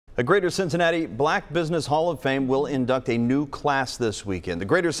The Greater Cincinnati Black Business Hall of Fame will induct a new class this weekend. The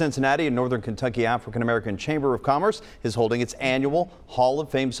Greater Cincinnati and Northern Kentucky African American Chamber of Commerce is holding its annual Hall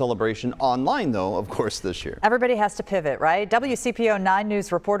of Fame celebration online, though, of course, this year. Everybody has to pivot, right? WCPO 9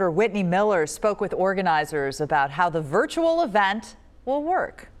 News reporter Whitney Miller spoke with organizers about how the virtual event will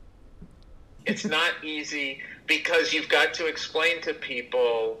work. It's not easy because you've got to explain to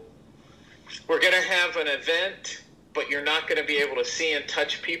people, we're going to have an event, but you're not going to be able to see and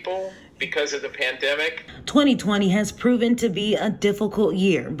touch people because of the pandemic. 2020 has proven to be a difficult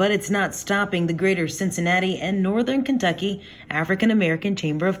year, but it's not stopping the Greater Cincinnati and Northern Kentucky African American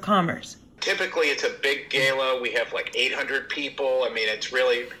Chamber of Commerce. Typically, it's a big gala. We have like 800 people. I mean, it's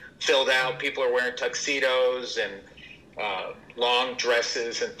really filled out. People are wearing tuxedos and long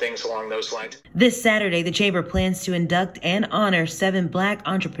dresses and things along those lines. This Saturday, the Chamber plans to induct and honor 7 Black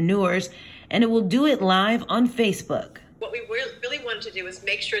entrepreneurs, and it will do it live on Facebook. What we really wanted to do is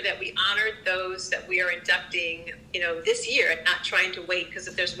make sure that we honored those that we are inducting, this year, and not trying to wait, because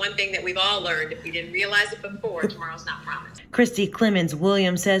if there's one thing that we've all learned, if we didn't realize it before, tomorrow's not promised. Christy Clemens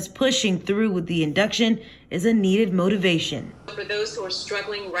Williams says pushing through with the induction is a needed motivation. For those who are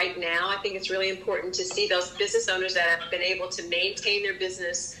struggling right now, I think it's really important to see those business owners that have been able to maintain their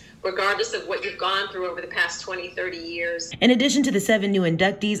business regardless of what you've gone through over the past 20, 30 years. In addition to the 7 new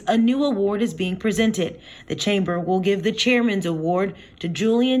inductees, a new award is being presented. The Chamber will give the Chairman's Award to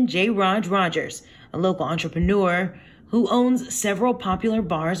Julian J. Rogers, a local entrepreneur who owns several popular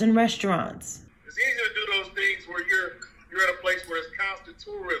bars and restaurants. It's easy to do those things where you're at a place where there's constant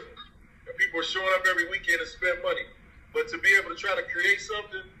tourism and people are showing up every weekend to spend money. But to be able to try to create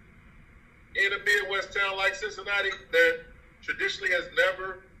something in a Midwest town like Cincinnati that traditionally has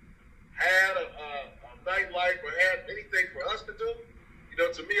never had a nightlife or had anything for us to do,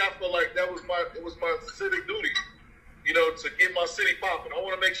 to me, I feel like it was my civic duty, to get my city popping. I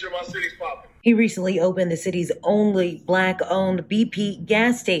want to make sure my city's popping. He recently opened the city's only Black-owned BP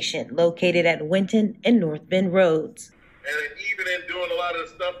gas station located at Winton and North Bend Roads. And even in doing a lot of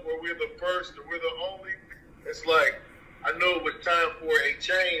the stuff where we're the first or we're the only, it's like, I knew it was time for a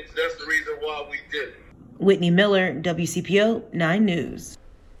change. That's the reason why we did it. Whitney Miller, WCPO 9 News.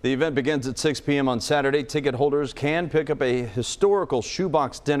 The event begins at 6 p.m. on Saturday. Ticket holders can pick up a historical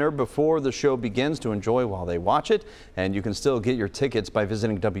shoebox dinner before the show begins to enjoy while they watch it. And you can still get your tickets by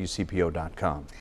visiting WCPO.com.